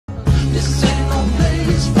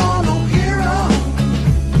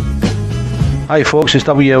Hi folks, it's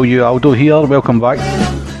WLU Aldo here, welcome back.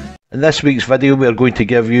 In this week's video we are going to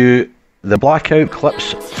give you the Blackout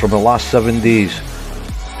clips from the last 7 days.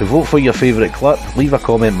 To vote for your favourite clip, leave a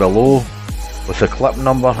comment below with the clip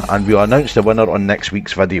number and we'll announce the winner on next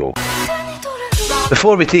week's video.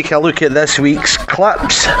 Before we take a look at this week's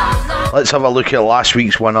clips, let's have a look at last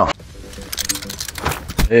week's winner.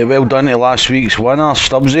 Well done to last week's winner,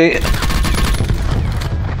 Stubbsy.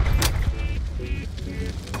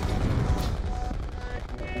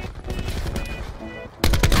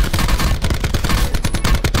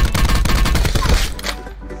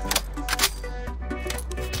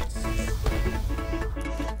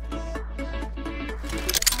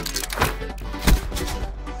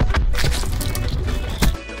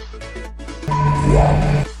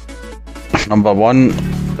 Number 1,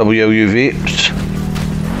 WLU Vapes.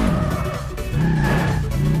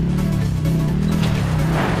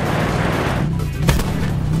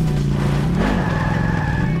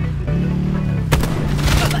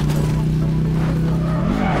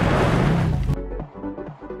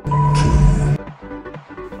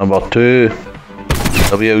 Number 2,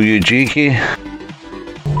 WLU Jakey.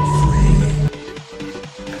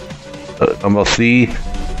 Number 3,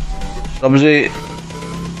 Stubbsy.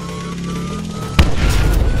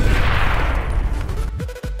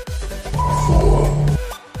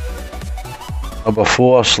 Number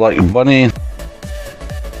 4, Slick Bunny.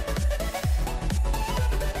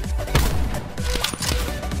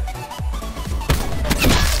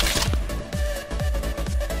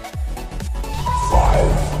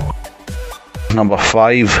 Number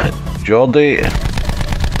 5, Geordie.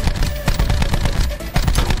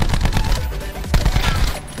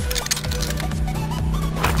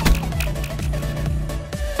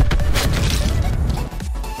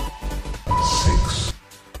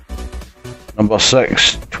 Number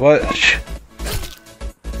 6, Twitch.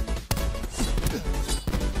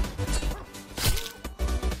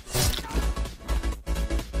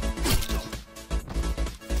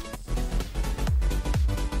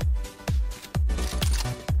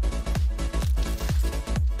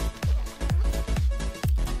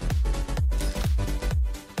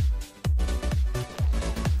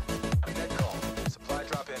 Supply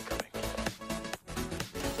drop incoming.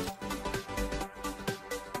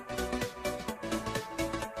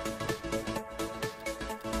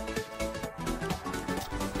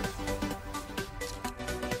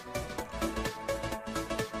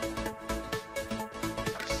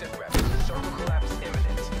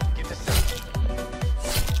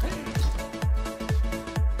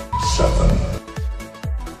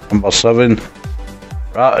 Number 7,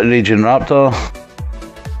 Raging Raptor.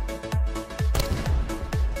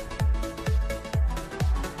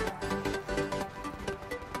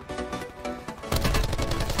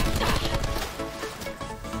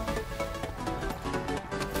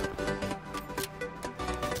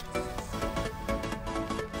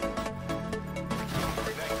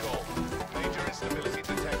 Major instability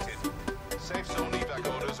detected. Safe zone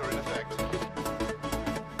evac orders are in effect.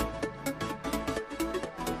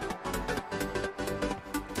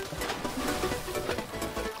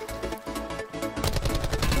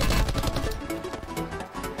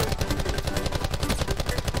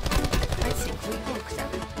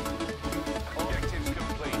 Objectives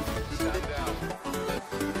complete. Stand down.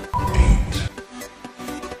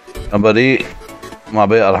 Number 8, my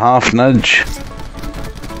better half, Nudge.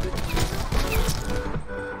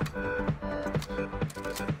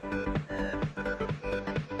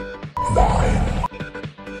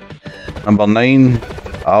 Number 9,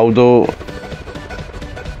 Aldo.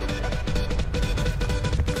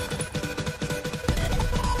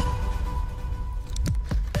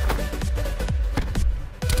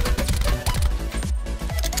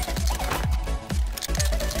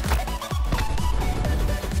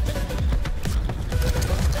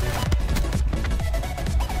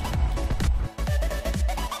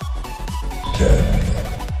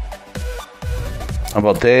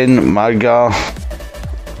 Number 10, Maga.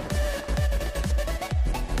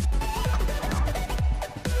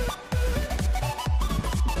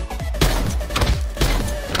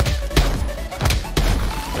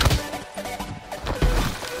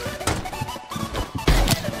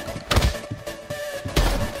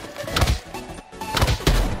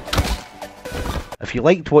 If you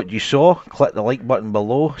liked what you saw, click the like button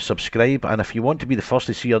below, subscribe, and if you want to be the first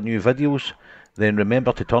to see our new videos, then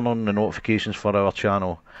remember to turn on the notifications for our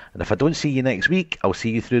channel. And if I don't see you next week, I'll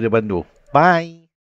see you through the window. Bye!